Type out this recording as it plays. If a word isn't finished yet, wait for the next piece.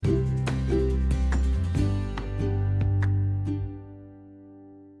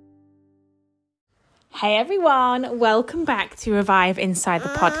Hey everyone, welcome back to Revive Inside the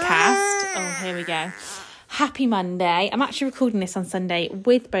podcast. Oh, here we go. Happy Monday. I'm actually recording this on Sunday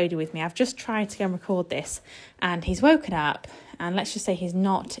with Bodhi with me. I've just tried to go and record this and he's woken up and let's just say he's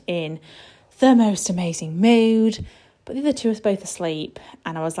not in the most amazing mood. But the other two are both asleep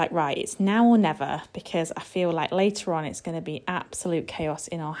and I was like, right, it's now or never because I feel like later on it's going to be absolute chaos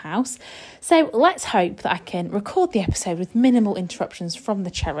in our house. So let's hope that I can record the episode with minimal interruptions from the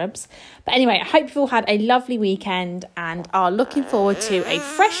cherubs. But anyway, I hope you've all had a lovely weekend and are looking forward to a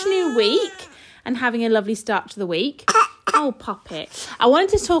fresh new week and having a lovely start to the week. Oh, pop it. I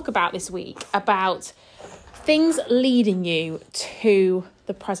wanted to talk about this week about things leading you to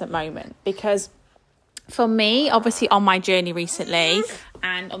the present moment because for me, obviously on my journey recently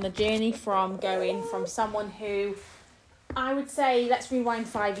and on the journey from going from someone who I would say, let's rewind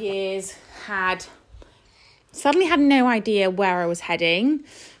 5 years, suddenly had no idea where I was heading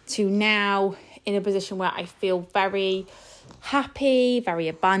to now in a position where I feel very happy, very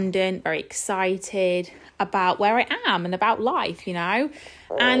abundant, very excited about where I am and about life, you know.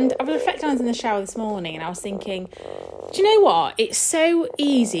 And I was reflecting on this in the shower this morning and I was thinking, do you know what? It's so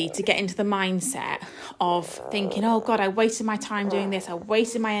easy to get into the mindset of thinking, oh God, I wasted my time doing this. I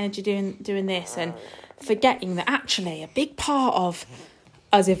wasted my energy doing this, and forgetting that actually a big part of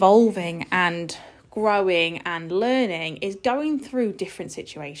us evolving and growing and learning is going through different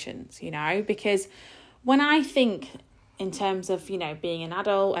situations, you know, because when I think in terms of, you know, being an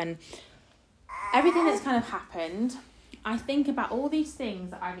adult and everything that's kind of happened, I think about all these things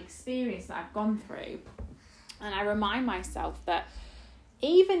that I've experienced, that I've gone through, and I remind myself that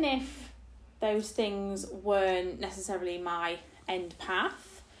even if those things weren't necessarily my end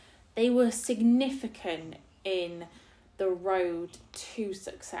path, they were significant in the road to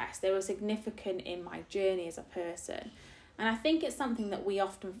success. They were significant in my journey as a person. And I think it's something that we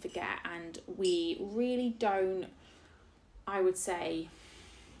often forget and we really don't, I would say,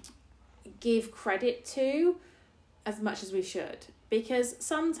 give credit to as much as we should, because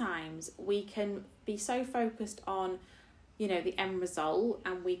sometimes we can be so focused on, you know, the end result,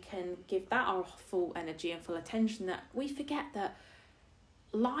 and we can give that our full energy and full attention that we forget that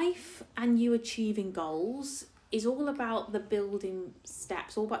life and you achieving goals is all about the building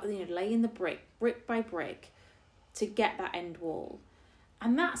steps, all about, you know, laying the brick by brick to get that end wall.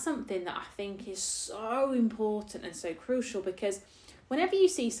 And that's something that I think is so important and so crucial, because whenever you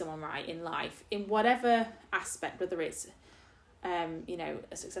see someone, right, in life, in whatever aspect, whether it's, you know,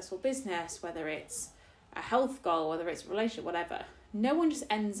 a successful business, whether it's a health goal, whether it's a relationship, whatever, no one just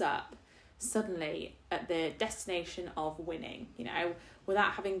ends up suddenly at the destination of winning, you know,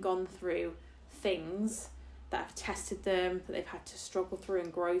 without having gone through things that have tested them, that they've had to struggle through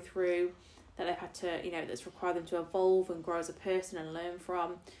and grow through, that they've had to, you know, that's required them to evolve and grow as a person and learn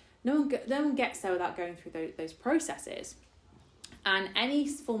from. No one gets there without going through those processes. And any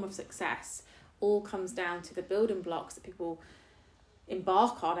form of success all comes down to the building blocks that people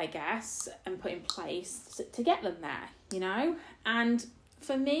embark on, I guess, and put in place to get them there, you know. And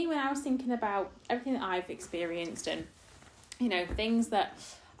for me, when I was thinking about everything that I've experienced and, you know, things that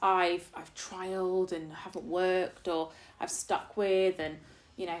I've trialed and haven't worked or I've stuck with and,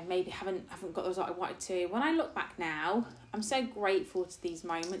 you know, maybe haven't got the result I wanted to, when I look back now, I'm so grateful to these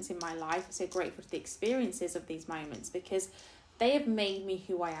moments in my life. I'm so grateful to the experiences of these moments because they have made me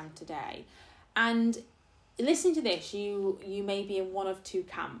who I am today. And listening to this, you may be in one of two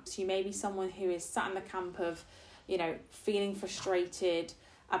camps. You may be someone who is sat in the camp of, you know, feeling frustrated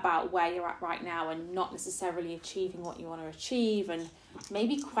about where you're at right now and not necessarily achieving what you want to achieve, and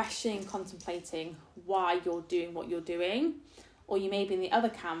maybe questioning, contemplating why you're doing what you're doing. Or you may be in the other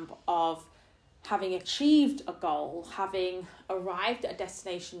camp of having achieved a goal, having arrived at a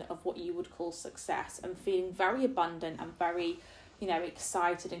destination of what you would call success and feeling very abundant and very, you know,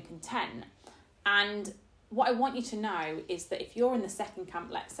 excited and content. And what I want you to know is that if you're in the second camp,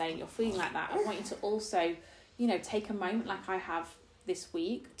 let's say, and you're feeling like that, I want you to also, you know, take a moment like I have this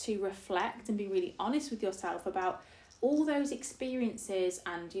week to reflect and be really honest with yourself about all those experiences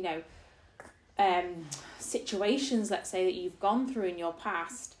and, you know, situations, let's say, that you've gone through in your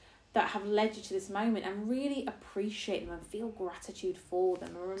past that have led you to this moment, and really appreciate them and feel gratitude for them,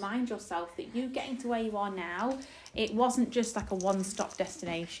 and remind yourself that you getting to where you are now, it wasn't just like a one-stop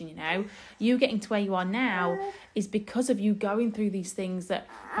destination, you know. You getting to where you are now is because of you going through these things that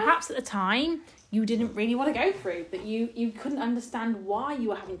perhaps at the time you didn't really want to go through, that you couldn't understand why you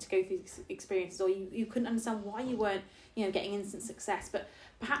were having to go through these experiences, or you couldn't understand why you weren't, you know, getting instant success. But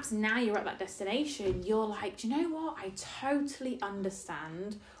perhaps now you're at that destination, you're like, do you know what? I totally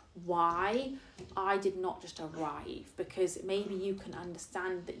understand why I did not just arrive, because maybe you can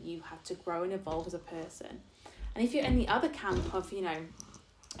understand that you have to grow and evolve as a person. And if you're in the other camp of,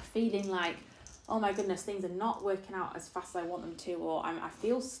 feeling like, oh my goodness, things are not working out as fast as I want them to, or I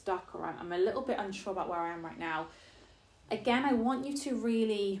feel stuck, or I'm a little bit unsure about where I am right now, again, I want you to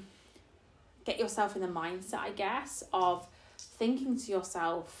really get yourself in the mindset, I guess, of thinking to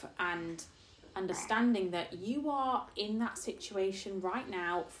yourself and understanding that you are in that situation right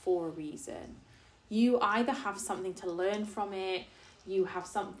now for a reason. You either have something to learn from it, you have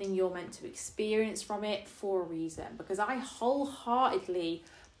something you're meant to experience from it for a reason. Because I wholeheartedly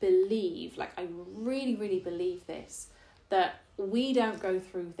believe, I really, really believe this, that we don't go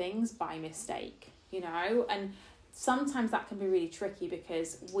through things by mistake, and sometimes that can be really tricky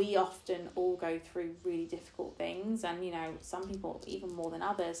because we often all go through really difficult things, and some people even more than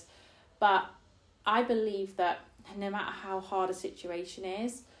others. But I believe that no matter how hard a situation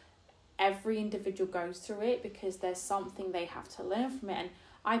is, every individual goes through it because there's something they have to learn from it. And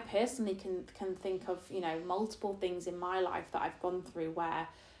I personally can think of multiple things in my life that I've gone through where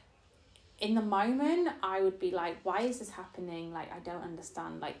in the moment I would be like, why is this happening? I don't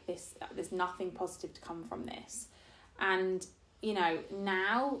understand, this, there's nothing positive to come from this. And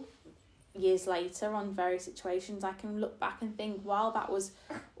now, years later, on various situations, I can look back and think, wow, that was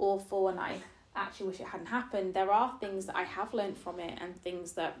awful and I actually wish it hadn't happened. There are things that I have learned from it, and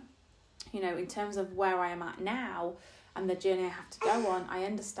things that in terms of where I am at now and the journey I have to go on, I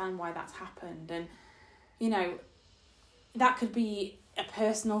understand why that's happened. And that could be a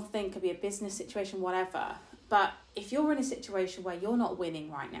personal thing, could be a business situation, whatever. But if you're in a situation where you're not winning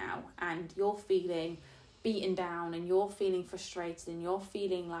right now and you're feeling beaten down and you're feeling frustrated and you're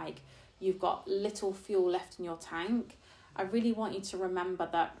feeling like you've got little fuel left in your tank, I really want you to remember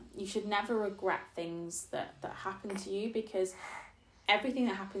that you should never regret things that happen to you, because everything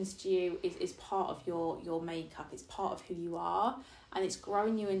that happens to you is part of your makeup. It's part of who you are, and it's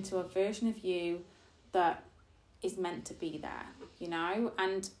growing you into a version of you that is meant to be there,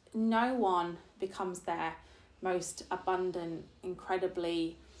 and no one becomes their most abundant,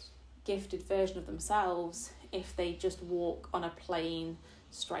 incredibly gifted version of themselves if they just walk on a plain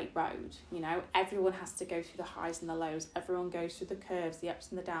straight road. Everyone has to go through the highs and the lows. Everyone goes through the curves, the ups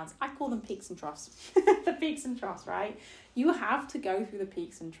and the downs. I call them peaks and troughs. The peaks and troughs, right? You have to go through the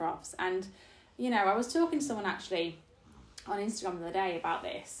peaks and troughs. And I was talking to someone actually on Instagram the other day about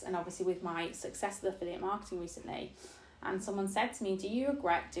this, and obviously with my success with affiliate marketing recently, and someone said to me, do you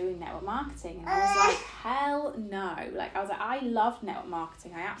regret doing network marketing? And I was like, hell no. I loved network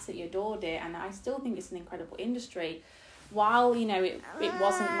marketing. I absolutely adored it. And I still think it's an incredible industry. While, it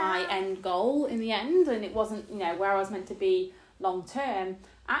wasn't my end goal in the end, and it wasn't, where I was meant to be long term,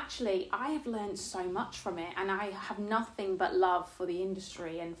 actually, I have learned so much from it. And I have nothing but love for the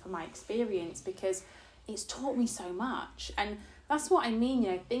industry and for my experience, because it's taught me so much. And that's what I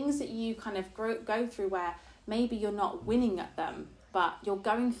mean, things that you kind of go through where maybe you're not winning at them, but you're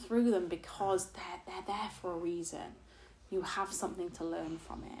going through them because they're there for a reason. You have something to learn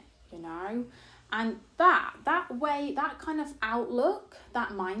from it, And that way, that kind of outlook, that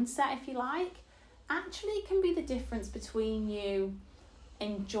mindset, if you like, actually can be the difference between you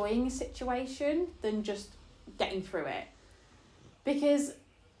enjoying a situation than just getting through it. Because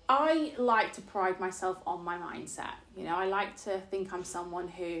I like to pride myself on my mindset. I like to think I'm someone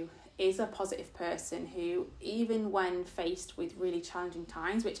who is a positive person who, even when faced with really challenging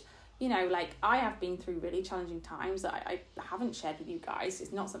times, which, I have been through really challenging times that I haven't shared with you guys.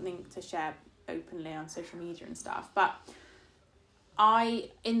 It's not something to share openly on social media and stuff. But I,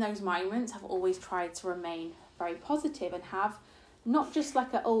 in those moments, have always tried to remain very positive and have not just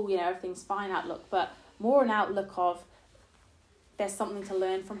everything's fine outlook, but more an outlook of there's something to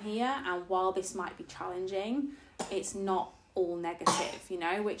learn from here. And while this might be challenging, it's not all negative,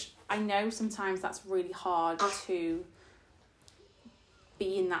 which I know sometimes that's really hard to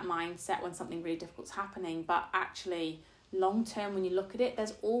be in that mindset when something really difficult's happening. But actually, long term, when you look at it,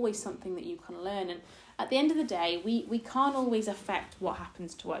 there's always something that you can learn. And at the end of the day, we can't always affect what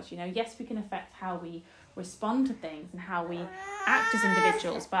happens to us. Yes, we can affect how we respond to things and how we act as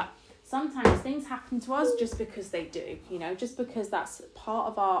individuals, but sometimes things happen to us just because they do, just because that's part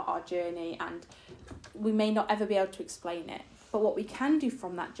of our journey, and we may not ever be able to explain it. But what we can do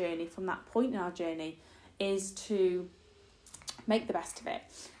from that journey, from that point in our journey, is to make the best of it,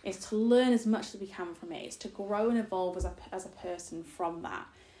 is to learn as much as we can from it, is to grow and evolve as a person from that.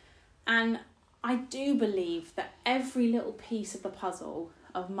 And I do believe that every little piece of the puzzle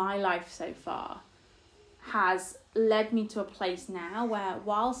of my life so far has led me to a place now where,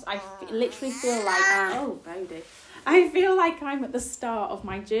 whilst I literally feel like, I feel like I'm at the start of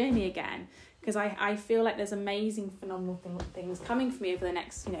my journey again, because I feel like there's amazing, phenomenal things coming for me over the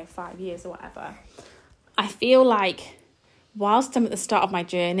next, 5 years or whatever. I feel like whilst I'm at the start of my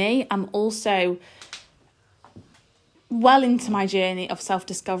journey, I'm also well into my journey of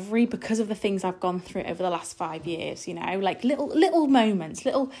self-discovery because of the things I've gone through over the last 5 years, like little moments,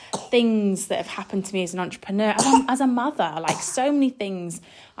 little things that have happened to me as an entrepreneur, as a mother, like so many things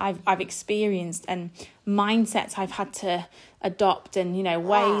I've experienced and mindsets I've had to adopt, and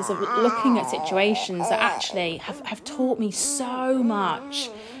ways of looking at situations that actually have taught me so much.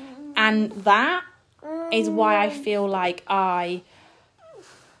 And that is why I feel like I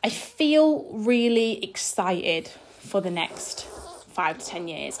feel really excited for the next 5 to 10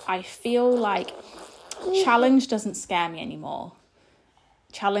 years. I feel like challenge doesn't scare me anymore.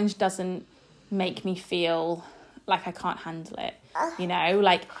 Challenge doesn't make me feel like I can't handle it.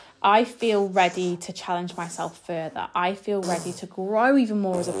 Like I feel ready to challenge myself further. I feel ready to grow even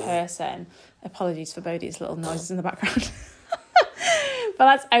more as a person. Apologies for Bodhi's little noises in the background. But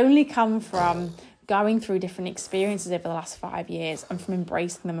that's only come from going through different experiences over the last 5 years, and from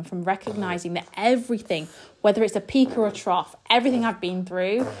embracing them, and from recognizing that everything, whether it's a peak or a trough, everything I've been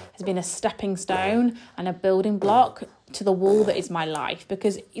through has been a stepping stone and a building block to the wall that is my life.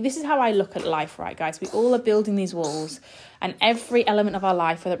 Because this is how I look at life, right, guys? We all are building these walls, and every element of our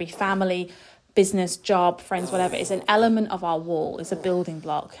life, whether it be family, business, job, friends, whatever, is an element of our wall, is a building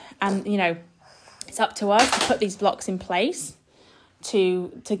block. And, it's up to us to put these blocks in place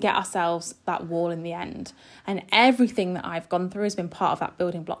to get ourselves that wall in the end. And everything that I've gone through has been part of that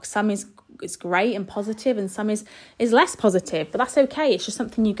building block. Some is great and positive, and some is less positive, but that's okay. It's just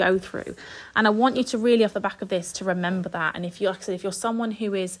something you go through. And I want you to really, off the back of this, to remember that. And if you're someone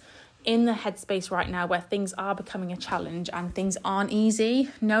who is in the headspace right now where things are becoming a challenge and things aren't easy,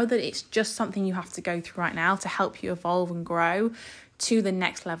 know that it's just something you have to go through right now to help you evolve and grow to the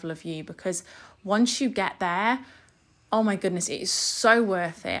next level of you. Because once you get there, oh my goodness, it is so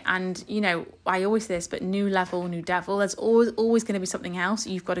worth it. And, I always say this, but new level, new devil. There's always going to be something else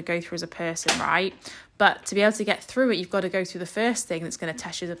you've got to go through as a person, right? But to be able to get through it, you've got to go through the first thing that's going to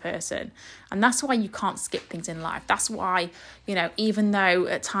test you as a person. And that's why you can't skip things in life. That's why, even though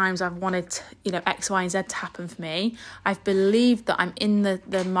at times I've wanted, X, Y, and Z to happen for me, I've believed that I'm in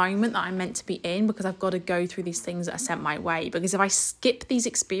the moment that I'm meant to be in, because I've got to go through these things that are sent my way. Because if I skip these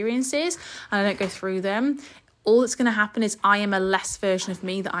experiences and I don't go through them, all that's going to happen is I am a less version of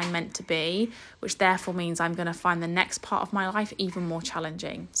me that I'm meant to be, which therefore means I'm going to find the next part of my life even more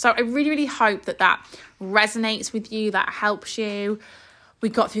challenging. So I really, really hope that resonates with you, that helps you. We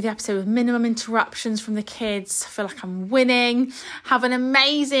got through the episode with minimum interruptions from the kids. I feel like I'm winning. Have an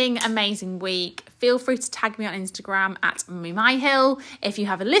amazing, amazing week. Feel free to tag me on Instagram at Mummy Myhill if you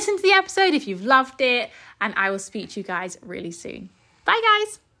haven't listened to the episode, if you've loved it, and I will speak to you guys really soon. Bye,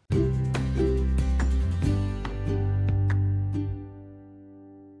 guys.